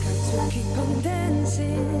keep on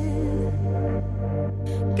dancing.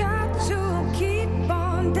 Got to keep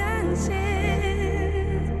on dancing.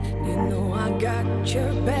 You know I got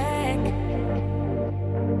your back.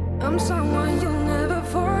 I'm someone you'll never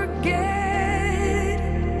forget.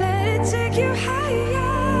 Let it take you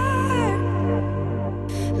higher.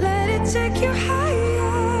 Let it take you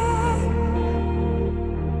higher.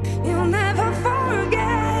 You'll never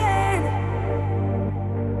forget.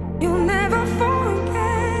 You'll never forget.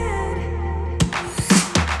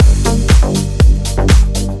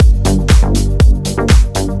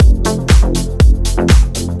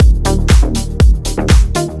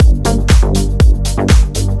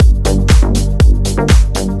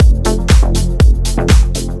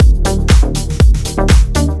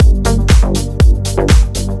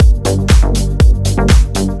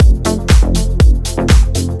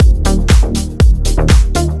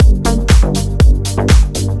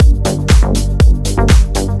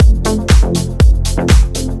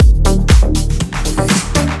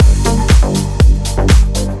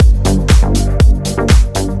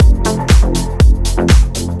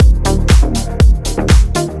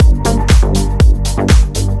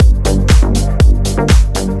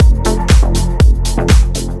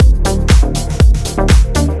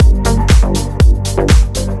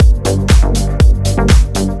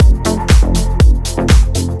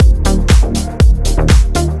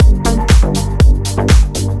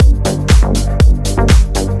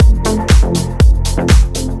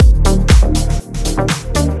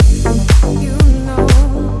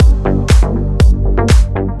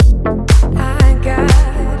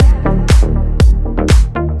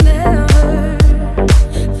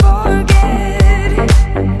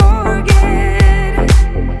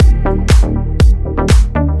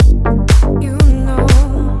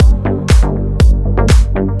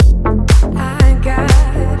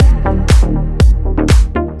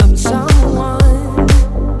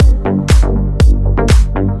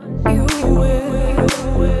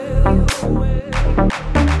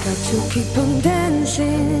 Keep on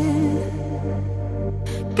dancing.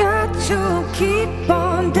 Got to keep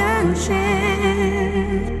on dancing.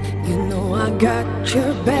 You know I got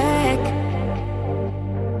your back.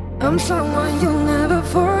 I'm someone you'll never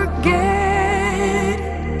forget.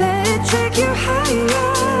 Let it take you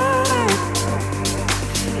higher.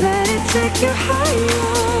 Let it take you higher.